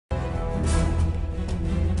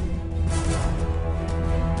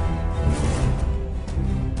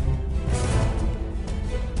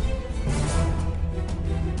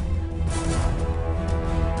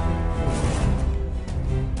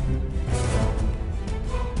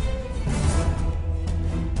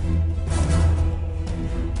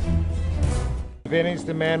Vinny's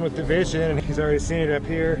the man with the vision, and he's already seen it up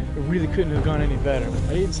here. It really couldn't have gone any better.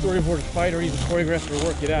 I didn't storyboard a fight or even choreograph or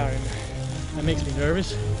work it out, and that makes me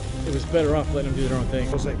nervous. It was better off letting them do their own thing.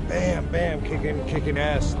 It was like bam, bam, kicking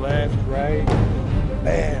ass, left, right,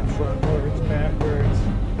 bam, frontwards, backwards,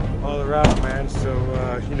 all around, man. So,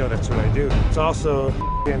 you know, that's what I do. It's also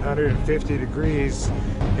 150 degrees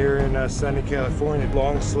here in sunny California.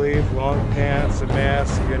 Long sleeve, long pants, a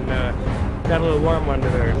mask, and got a little warm under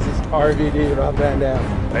there. This is RVD, Rob Van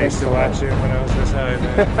Dam. I used to watch it when I was this high,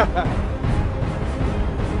 man.